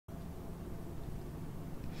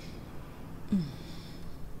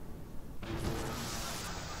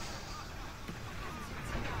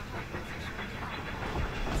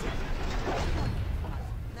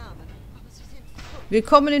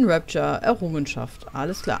Willkommen in Rapture. Errungenschaft.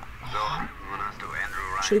 Alles klar. So, nun hast du Andrew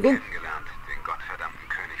Ryan Entschuldigung. kennengelernt, den gottverdammten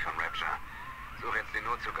König von Rapture. Such jetzt den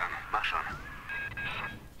Notzugang. Mach schon.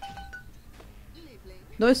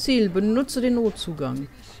 Neues Ziel. Benutze den Notzugang.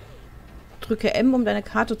 Drücke M, um deine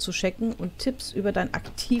Karte zu checken und Tipps über dein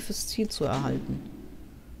aktives Ziel zu erhalten.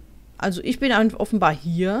 Also ich bin offenbar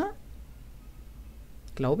hier.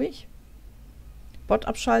 Glaube ich.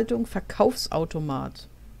 Bot-Abschaltung, Verkaufsautomat.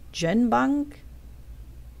 Genbank,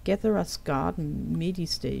 Gatherer's Garden,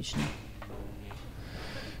 Medistation.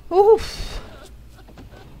 Uff.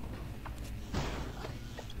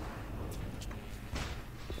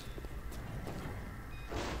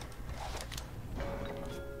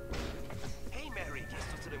 Hey Mary, gehst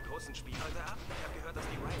du zu dem großen Spiel heute Abend? Ich habe gehört, dass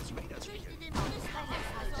die Ryans Raiders spielen.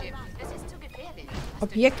 Das ist zu gefährlich.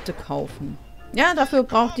 Objekte kaufen. Ja, dafür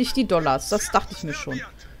brauchte ich die Dollars. Das dachte ich mir schon.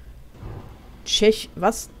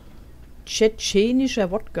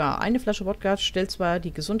 Tschetschenischer Wodka. Eine Flasche Wodka stellt zwar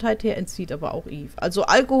die Gesundheit her, entzieht aber auch Eve. Also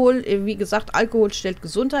Alkohol, wie gesagt, Alkohol stellt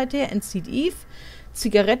Gesundheit her, entzieht Eve.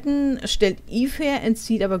 Zigaretten stellt Eve her,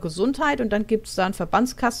 entzieht aber Gesundheit. Und dann gibt es da einen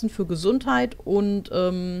Verbandskasten für Gesundheit und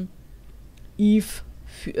Eve,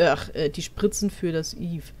 die Spritzen für das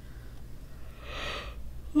Eve.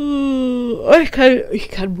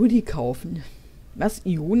 Ich kann Woody kaufen. Was?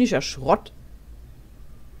 Ionischer Schrott?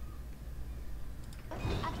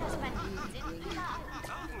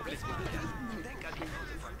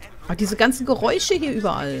 Ach, diese ganzen Geräusche hier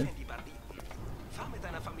überall. Fahr mit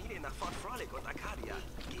deiner Familie nach Fort Frolic und Arcadia.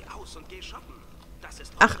 Geh aus und geh shoppen. Das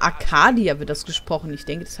ist Ach, Arcadia wird das gesprochen. Ich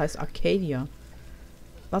denke, das heißt Arcadia.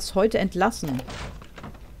 Was heute entlassen?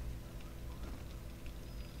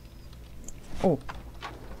 Oh.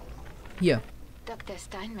 Hier. Dr.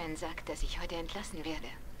 Steinman sagt, dass ich heute entlassen werde.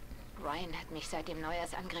 Ryan hat mich seit dem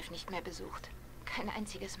Neujahrsangriff nicht mehr besucht. Kein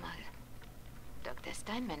einziges Mal. Dr.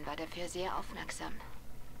 Steinman war dafür sehr aufmerksam.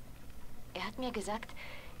 Er hat mir gesagt,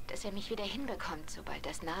 dass er mich wieder hinbekommt, sobald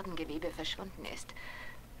das Narbengewebe verschwunden ist.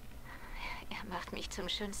 Er macht mich zum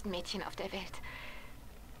schönsten Mädchen auf der Welt.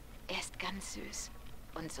 Er ist ganz süß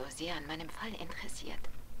und so sehr an meinem Fall interessiert.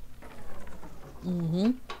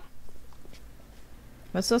 Mhm.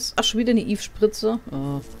 Was ist das? Ach, schon wieder eine Eve-Spritze.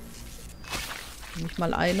 Oh. Nicht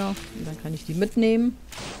mal eine. Und dann kann ich die mitnehmen.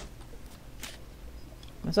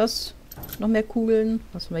 Was ist das? Noch mehr Kugeln.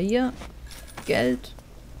 Was haben wir hier? Geld.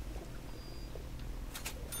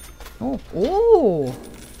 Oh. Oh.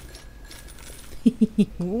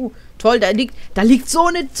 Toll, da liegt so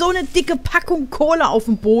eine dicke Packung Kohle auf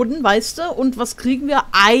dem Boden, weißt du? Und was kriegen wir?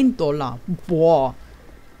 $1. Boah.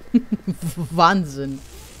 Wahnsinn.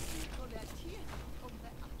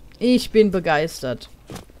 Ich bin begeistert.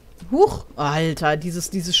 Huch, Alter,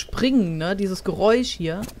 dieses Springen, ne? Dieses Geräusch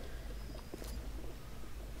hier.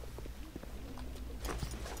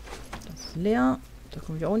 Das ist leer. Da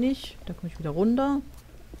komme ich auch nicht. Da komme ich wieder runter.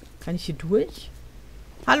 Kann ich hier durch?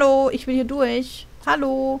 Hallo, ich will hier durch.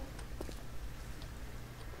 Hallo.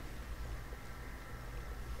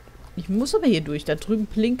 Ich muss aber hier durch. Da drüben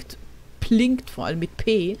blinkt vor allem mit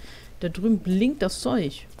P. Da drüben blinkt das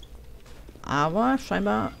Zeug. Aber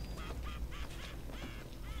scheinbar...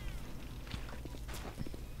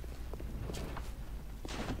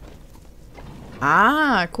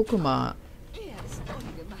 Ah, gucke mal.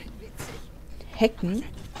 Hacken.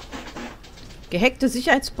 Gehackte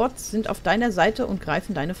Sicherheitsbots sind auf deiner Seite und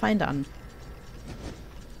greifen deine Feinde an.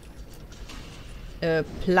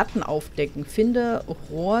 Platten aufdecken. Finde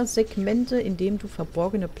Rohrsegmente, indem du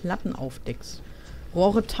verborgene Platten aufdeckst.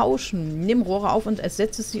 Rohre tauschen. Nimm Rohre auf und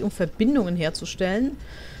ersetze sie, um Verbindungen herzustellen.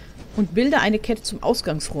 Und bilde eine Kette zum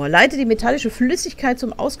Ausgangsrohr. Leite die metallische Flüssigkeit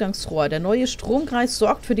zum Ausgangsrohr. Der neue Stromkreis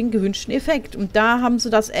sorgt für den gewünschten Effekt. Und da haben sie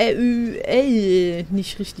das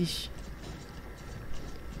nicht richtig...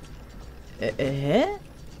 Hä?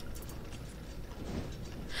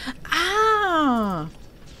 Ah!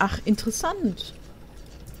 Ach, interessant.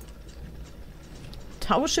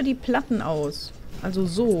 Tausche die Platten aus. Also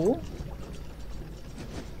so.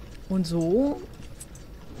 Und so.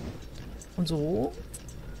 Und so.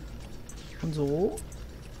 Und so.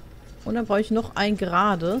 Und dann brauche ich noch ein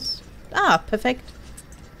gerades. Ah, perfekt.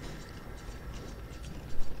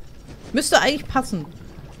 Müsste eigentlich passen.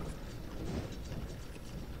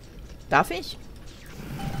 Darf ich?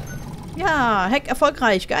 Ja, Hack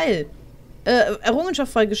erfolgreich. Geil.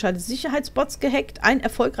 Errungenschaft freigeschaltet. Sicherheitsbots gehackt. Ein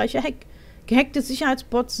erfolgreicher Hack. Gehackte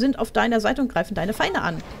Sicherheitsbots sind auf deiner Seite und greifen deine Feinde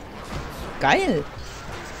an. Geil.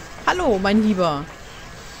 Hallo, mein Lieber.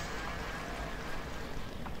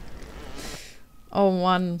 Oh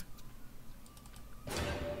Mann.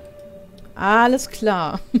 Alles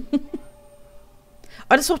klar.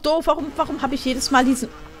 Aber das ist doch doof. Warum habe ich jedes Mal diesen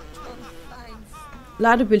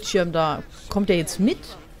Ladebildschirm da? Kommt der jetzt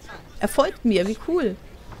mit? Er folgt mir. Wie cool.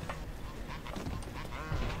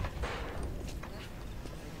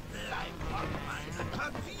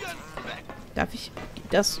 Darf ich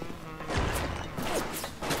das...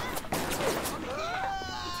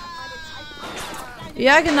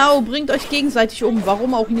 Ja, genau. Bringt euch gegenseitig um.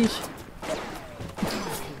 Warum auch nicht?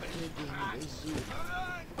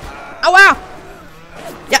 Aua!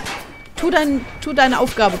 Ja, tu deine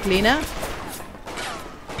Aufgabe, Kleine.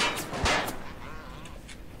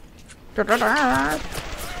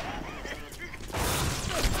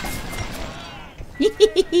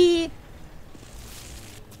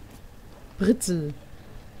 Britzel.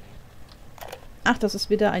 Ach, das ist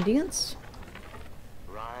wieder ein Dingens.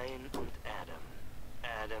 Ryan und Adam.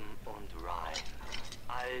 Adam und Ryan.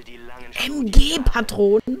 All die langen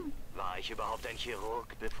MG-Patronen. War ich überhaupt ein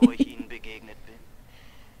Chirurg, bevor ich ihnen begegnet bin?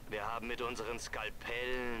 Wir haben mit unseren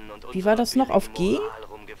Skalpellen und Wie war das noch? Auf G?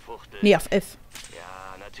 Rumgefuchtelt. Nee, auf F.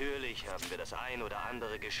 Ja, natürlich haben wir das ein oder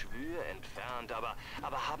andere Geschwür entfernt, aber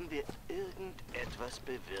haben wir irgendetwas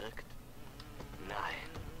bewirkt? Nein.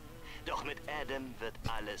 Doch mit Adam wird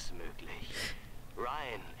alles möglich.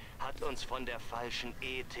 Ryan hat uns von der falschen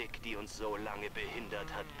Ethik, die uns so lange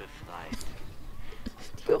behindert hat, befreit.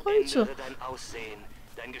 Die Geräusche. Verändere dein Aussehen,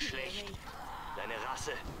 dein Geschlecht, deine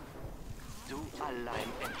Rasse. Du allein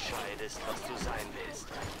entscheidest, was du sein willst.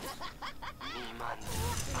 Niemand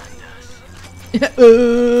anders.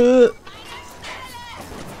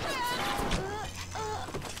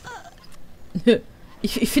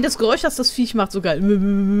 Ich finde das Geräusch, das das Viech macht, so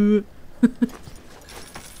geil.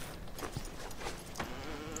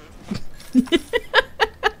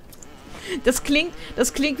 Das klingt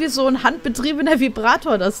wie so ein handbetriebener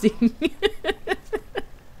Vibrator, das Ding.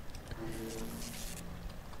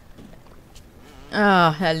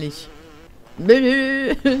 Ah, herrlich.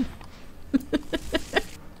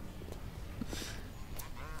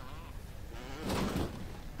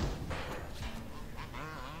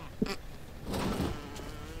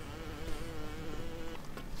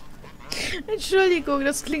 Entschuldigung,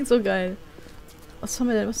 das klingt so geil. Was haben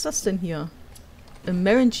wir denn? Was ist das denn hier?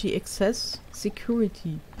 Emergency Access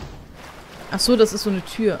Security. Ach so, das ist so eine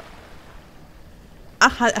Tür.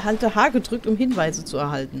 Ach, halte H gedrückt, um Hinweise zu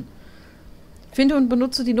erhalten. Finde und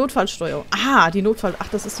benutze die Notfallsteuerung. Ah, ach,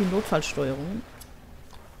 das ist die Notfallsteuerung.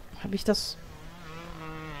 Habe ich das...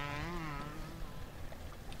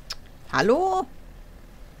 Hallo?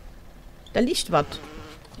 Da liegt was.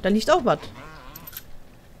 Da liegt auch was.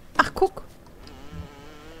 Ach, guck.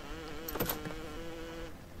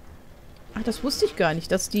 Ach, das wusste ich gar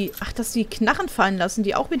nicht, dass die... Ach, dass die Knarren fallen lassen,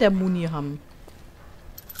 die auch wieder Muni haben.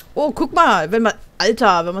 Oh, guck mal, wenn man...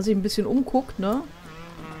 Alter, wenn man sich ein bisschen umguckt, ne?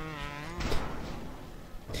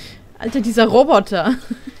 Alter, dieser Roboter.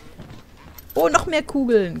 Oh, noch mehr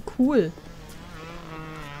Kugeln. Cool.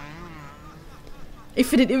 Ich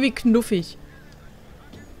finde den irgendwie knuffig.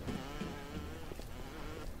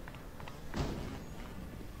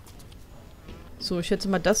 So, ich schätze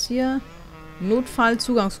mal das hier.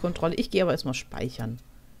 Notfall-Zugangskontrolle. Ich gehe aber erstmal speichern.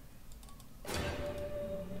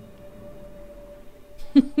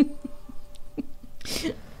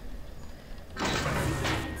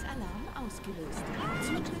 Alarm ausgelöst.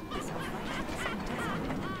 Zutritt bis auf weiteres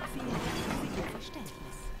Untersagen. Vielen Dank für Ihr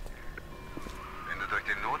Verständnis. Wenn du durch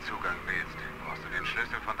den Notzugang willst, brauchst du den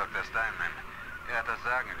Schlüssel von Dr. Steinman. Er hat das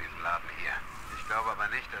Sagen in diesem Laden hier. Ich glaube aber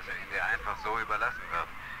nicht, dass er ihn dir einfach so überlassen wird.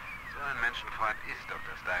 So ein Menschenfreund ist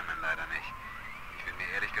Dr. Steinman leider nicht. Ich bin mir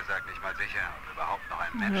ehrlich gesagt nicht mal sicher, ob überhaupt noch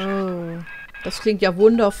ein Mensch ist. Oh, das klingt ja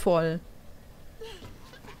wundervoll.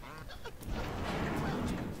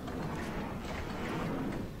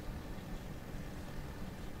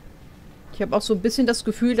 Ich habe auch so ein bisschen das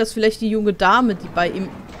Gefühl, dass vielleicht die junge Dame, die bei ihm...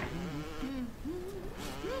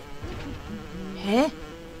 Hä?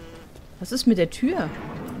 Was ist mit der Tür?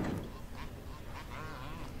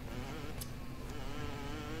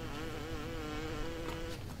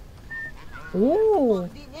 Oh.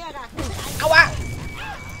 Aua!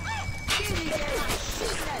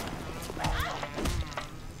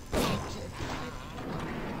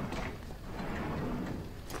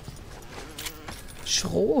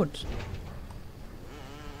 Schrot.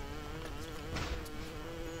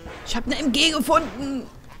 Ich habe eine MG gefunden.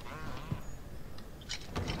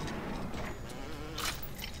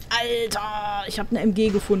 Alter, ich habe eine MG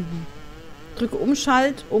gefunden. Drücke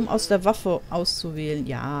Umschalt, um aus der Waffe auszuwählen.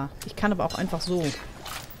 Ja, ich kann aber auch einfach so. Dass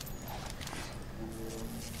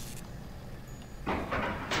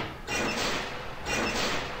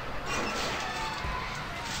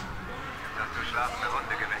du schlafende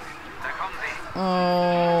Hunde geweckt. Da kommen sie.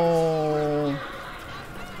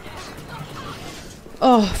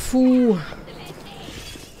 Oh, puh.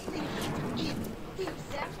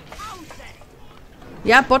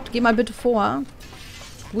 Ja, Bot, geh mal bitte vor.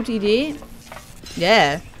 Gute Idee.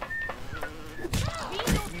 Yeah.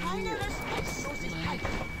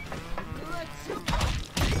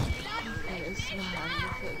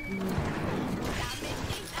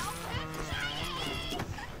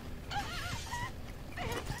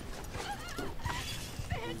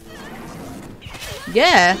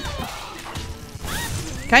 Yeah.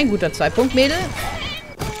 Kein guter Zeitpunkt, Mädel.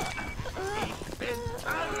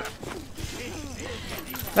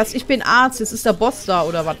 Was? Ich bin Arzt. Jetzt ist der Boss da,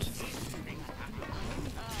 oder was?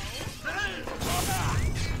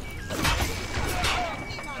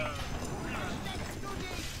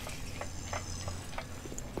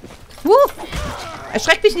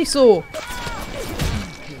 Erschreckt mich nicht so.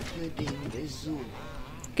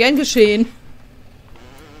 Gern geschehen.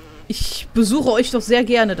 Ich besuche euch doch sehr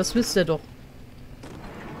gerne, das wisst ihr doch.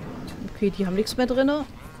 Okay, die haben nichts mehr drin.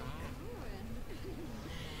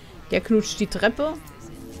 Der knutscht die Treppe.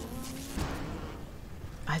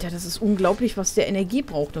 Alter, das ist unglaublich, was der Energie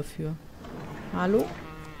braucht dafür. Hallo?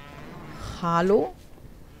 Hallo?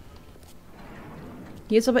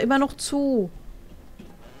 Hier ist aber immer noch zu.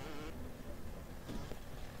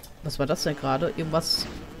 Was war das denn gerade? Irgendwas...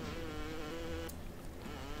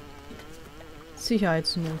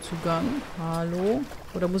 Sicherheitsnotzugang. Hallo?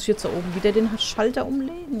 Oder muss ich jetzt da oben wieder den Schalter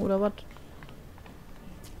umlegen? Oder was?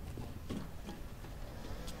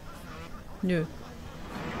 Nö.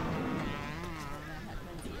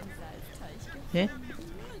 Hä?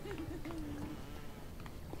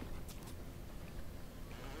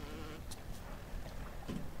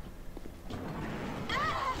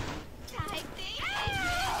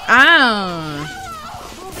 Ah!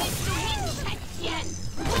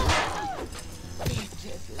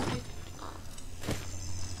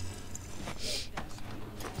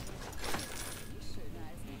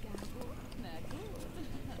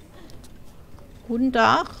 Guten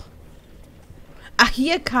Tag. Ach,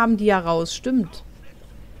 hier kamen die ja raus. Stimmt.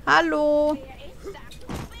 Hallo.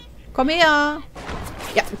 Komm her.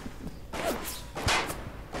 Ja.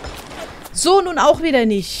 So, nun auch wieder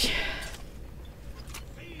nicht.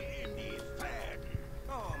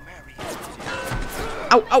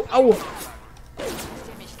 Au, au, au.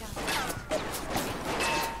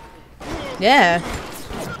 Yeah.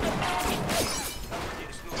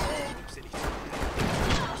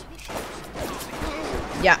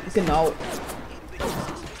 Ja, genau.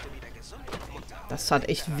 Das hat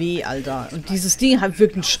echt weh, Alter. Und dieses Ding hat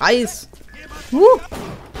wirklich einen Scheiß.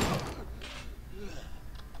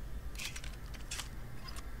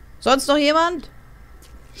 Sonst noch jemand?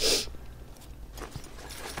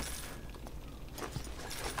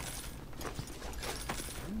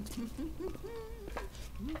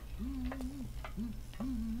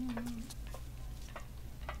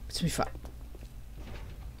 Willst du mich ver...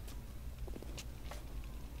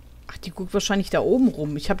 Ach, die guckt wahrscheinlich da oben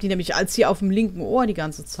rum. Ich habe die nämlich als hier auf dem linken Ohr die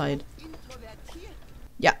ganze Zeit.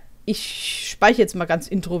 Ja, ich speichere jetzt mal ganz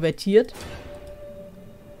introvertiert.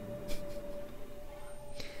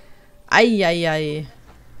 Eieiei.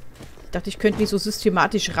 Ich dachte, ich könnte mich so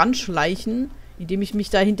systematisch ranschleichen, indem ich mich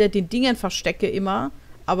da hinter den Dingern verstecke immer.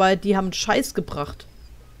 Aber die haben einen Scheiß gebracht.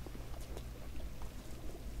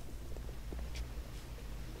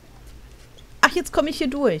 Ach, jetzt komme ich hier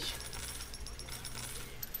durch.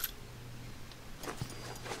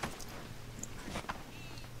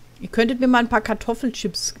 Ihr könntet mir mal ein paar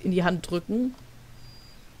Kartoffelchips in die Hand drücken.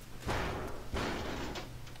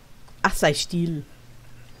 Ach, sei still.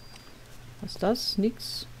 Was ist das?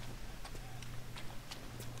 Nix.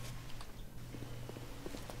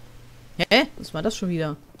 Hä? Was war das schon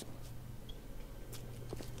wieder?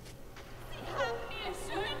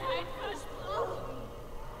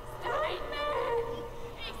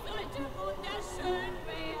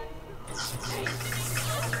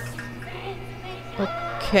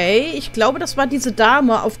 Okay, ich glaube, das war diese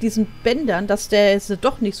Dame auf diesen Bändern, dass der es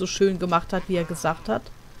doch nicht so schön gemacht hat, wie er gesagt hat.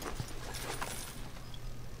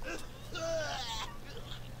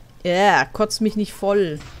 Ja, kotzt mich nicht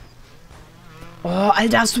voll. Oh,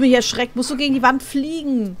 Alter, hast du mich erschreckt. Musst du gegen die Wand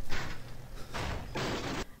fliegen.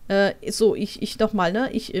 So, ich nochmal, ne?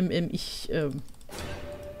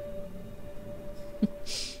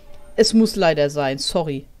 Es muss leider sein,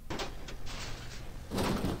 sorry.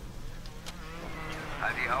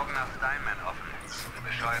 Halt die Augen nach Steinman offen. Der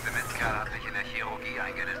bescheuerte Mistkerl hat sich in der Chirurgie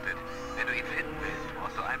eingenistet. Wenn du ihn finden willst,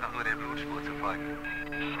 brauchst du einfach nur der Blutspur zu folgen.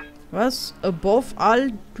 Was? Above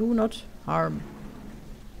all, do not harm.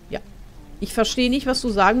 Ja. Ich verstehe nicht, was du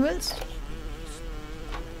sagen willst.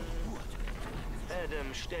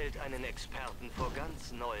 Adam stellt einen Experten vor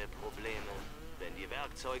ganz neue Probleme. Wenn die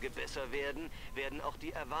Werkzeuge besser werden, werden auch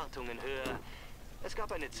die Erwartungen höher. Es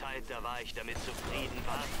gab eine Zeit, da war ich damit zufrieden.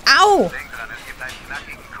 Au! Denk dran, es gibt einen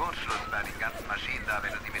knackigen Kurzschluss bei den ganzen Maschinen da,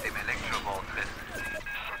 wenn du sie mit dem Elektroball triffst.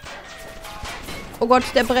 Oh Gott,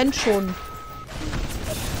 der brennt schon.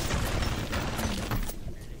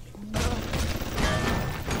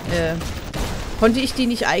 Konnte ich die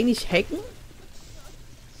nicht eigentlich hacken?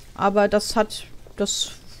 Aber das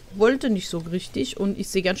wollte nicht so richtig. Und ich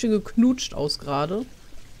sehe ganz schön geknutscht aus gerade.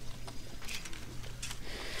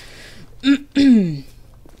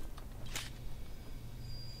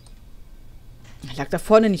 Lag da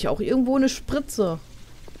vorne nicht auch irgendwo eine Spritze?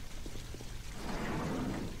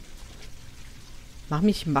 Mach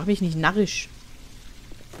mich nicht narrisch.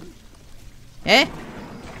 Hä?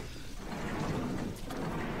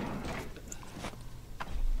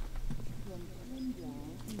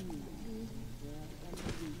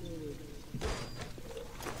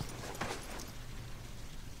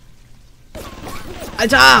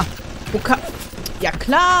 Alter! Ja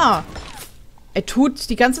klar!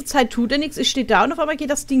 Die ganze Zeit tut er nichts. Ich stehe da und auf einmal geht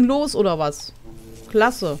das Ding los, oder was?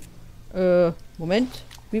 Klasse. Moment.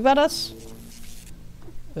 Wie war das?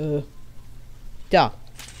 Ja.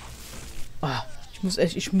 Ah,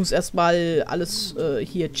 ich muss erstmal alles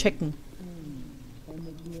hier checken.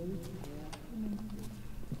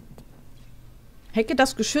 Hacke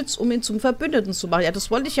das Geschütz, um ihn zum Verbündeten zu machen. Ja, das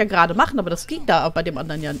wollte ich ja gerade machen, aber das ging da bei dem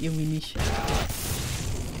anderen ja irgendwie nicht.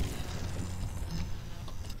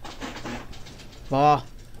 Boah.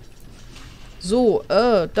 So,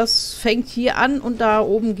 das fängt hier an und da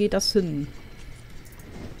oben geht das hin.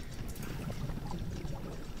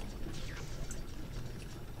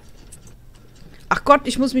 Ach Gott,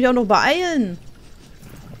 ich muss mich auch noch beeilen.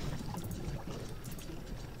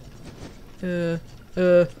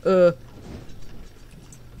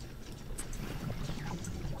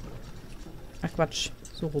 Ach Quatsch,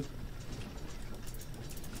 so rum.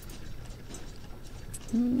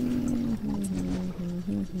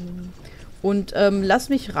 Und lass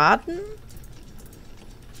mich raten.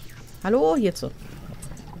 Hallo, jetzt.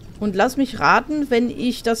 Und lass mich raten, wenn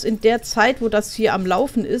ich das in der Zeit, wo das hier am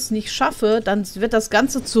Laufen ist, nicht schaffe, dann wird das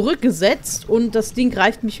Ganze zurückgesetzt und das Ding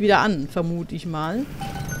greift mich wieder an, vermute ich mal.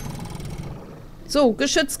 So,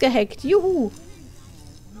 Geschütz gehackt. Juhu.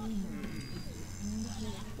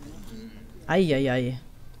 Eieiei.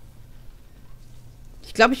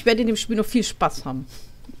 Ich glaube, ich werde in dem Spiel noch viel Spaß haben.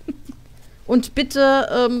 Und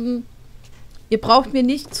bitte, ihr braucht mir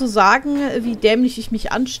nicht zu sagen, wie dämlich ich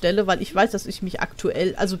mich anstelle, weil ich weiß, dass ich mich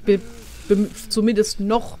aktuell, also zumindest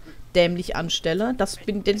noch dämlich anstelle.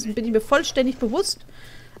 Dessen bin ich mir vollständig bewusst.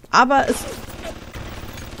 Aber es...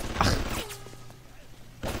 Ach.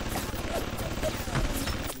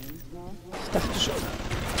 Ich dachte schon...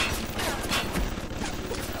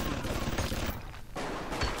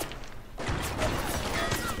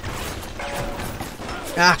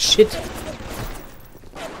 Ah, shit.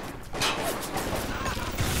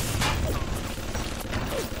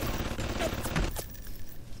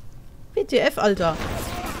 WTF, Alter.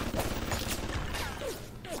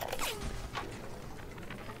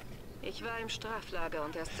 Ich war im Straflager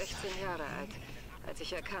und erst 16 Jahre alt, als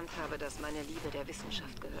ich erkannt habe, dass meine Liebe der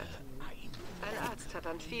Wissenschaft gehört. Ein Arzt hat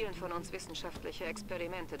an vielen von uns wissenschaftliche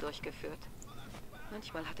Experimente durchgeführt.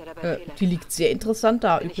 Manchmal hat er dabei Fehler die liegt sehr interessant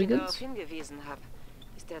da, übrigens. Wenn ich ihn darauf hingewiesen habe,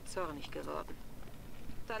 ist er zornig geworden.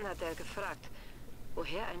 Dann hat er gefragt,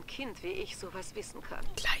 woher ein Kind wie ich sowas wissen kann.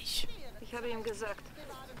 Gleich. Ich habe ihm gesagt,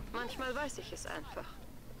 manchmal weiß ich es einfach.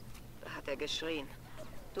 Da hat er geschrien.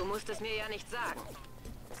 Du musst es mir ja nicht sagen.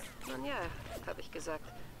 Nun ja, habe ich gesagt.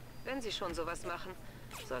 Wenn Sie schon sowas machen,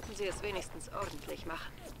 sollten Sie es wenigstens ordentlich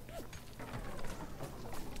machen.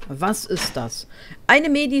 Was ist das? Eine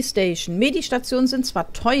Medistation. Medistationen sind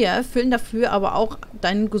zwar teuer, füllen dafür aber auch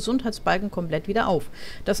deinen Gesundheitsbalken komplett wieder auf.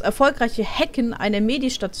 Das erfolgreiche Hacken einer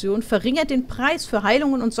Medistation verringert den Preis für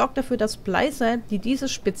Heilungen und sorgt dafür, dass Bleißer, die diese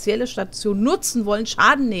spezielle Station nutzen wollen,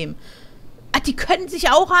 Schaden nehmen. Ah, die können sich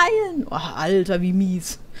auch heilen. Oh, Alter, wie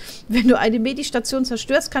mies. Wenn du eine Medistation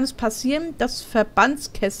zerstörst, kann es passieren, dass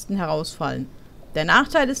Verbandskästen herausfallen. Der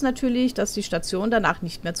Nachteil ist natürlich, dass die Station danach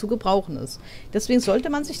nicht mehr zu gebrauchen ist. Deswegen sollte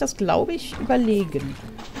man sich das, glaube ich, überlegen.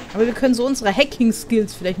 Aber wir können so unsere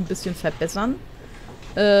Hacking-Skills vielleicht ein bisschen verbessern.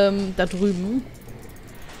 Da drüben.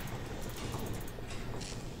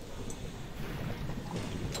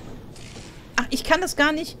 Ach, ich kann das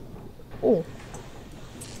gar nicht... Oh.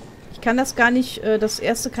 Ich kann das gar nicht... das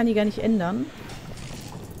erste kann ich gar nicht ändern.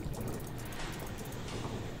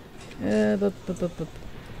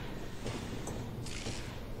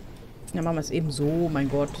 Ja, machen wir es eben so, mein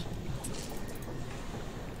Gott.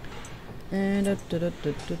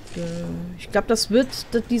 Ich glaube,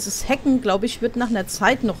 dieses Hacken, glaube ich, wird nach einer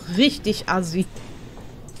Zeit noch richtig assi.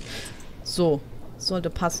 So, sollte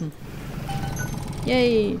passen.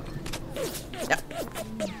 Yay. Ja.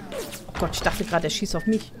 Oh Gott, ich dachte gerade, er schießt auf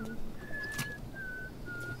mich.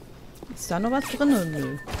 Ist da noch was drin?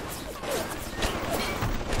 Nö.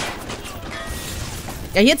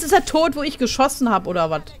 Ja, jetzt ist er tot, wo ich geschossen habe, oder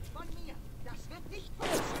was?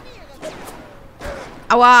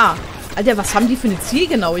 Aua! Alter, was haben die für eine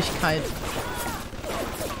Zielgenauigkeit?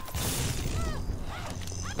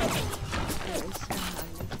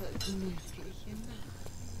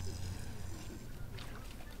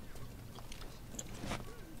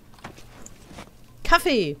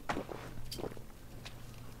 Kaffee!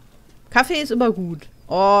 Kaffee ist immer gut.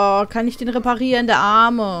 Oh, kann ich den reparieren, der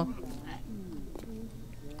Arme?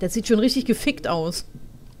 Der sieht schon richtig gefickt aus.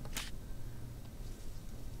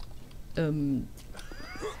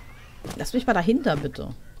 Lass mich mal dahinter, bitte.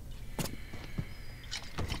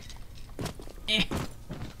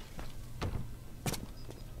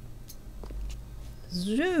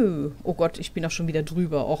 So. Oh Gott, ich bin auch schon wieder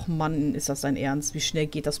drüber. Och Mann, ist das dein Ernst? Wie schnell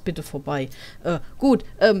geht das bitte vorbei? Gut,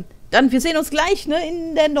 dann wir sehen uns gleich, ne,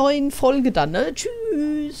 in der neuen Folge dann, ne?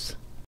 Tschüss.